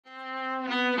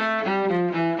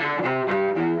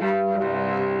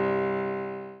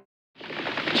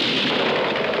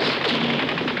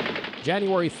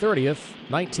January 30th,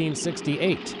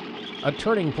 1968. A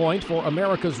turning point for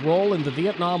America's role in the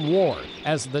Vietnam War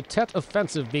as the Tet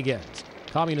Offensive begins.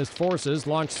 Communist forces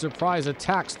launched surprise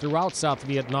attacks throughout South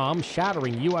Vietnam,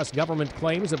 shattering U.S. government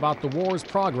claims about the war's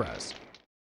progress.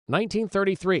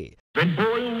 1933. Wenn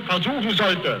Polen versuchen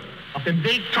sollte, auf dem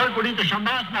Weg zollpolitischer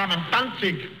Maßnahmen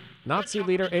Danzig. Nazi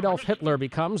leader Adolf Hitler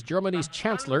becomes Germany's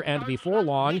chancellor and, before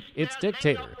long, its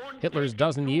dictator. Hitler's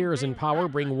dozen years in power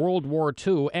bring World War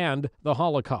II and the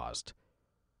Holocaust.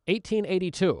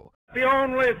 1882. The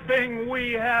only thing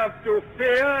we have to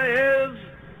fear is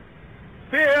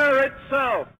fear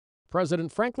itself.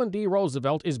 President Franklin D.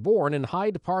 Roosevelt is born in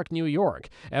Hyde Park, New York.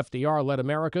 FDR led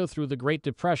America through the Great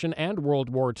Depression and World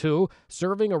War II,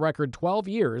 serving a record 12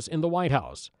 years in the White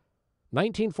House.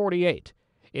 1948.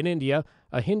 In India,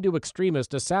 a Hindu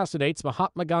extremist assassinates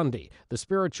Mahatma Gandhi, the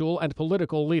spiritual and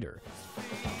political leader.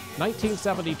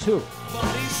 1972.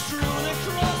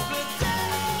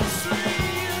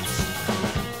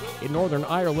 In Northern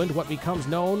Ireland, what becomes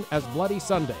known as Bloody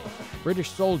Sunday.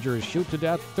 British soldiers shoot to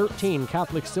death 13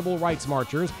 Catholic civil rights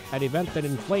marchers, an event that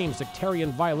inflamed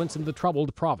sectarian violence in the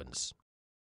troubled province.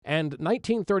 And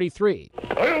 1933.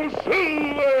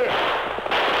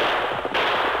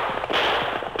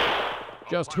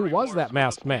 Just who was that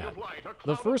masked man?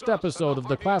 The first episode of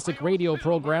the classic radio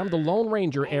program The Lone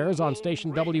Ranger airs on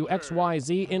station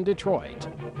WXYZ in Detroit.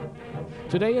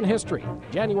 Today in history,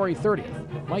 January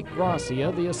 30th, Mike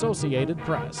Gracia, The Associated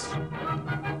Press.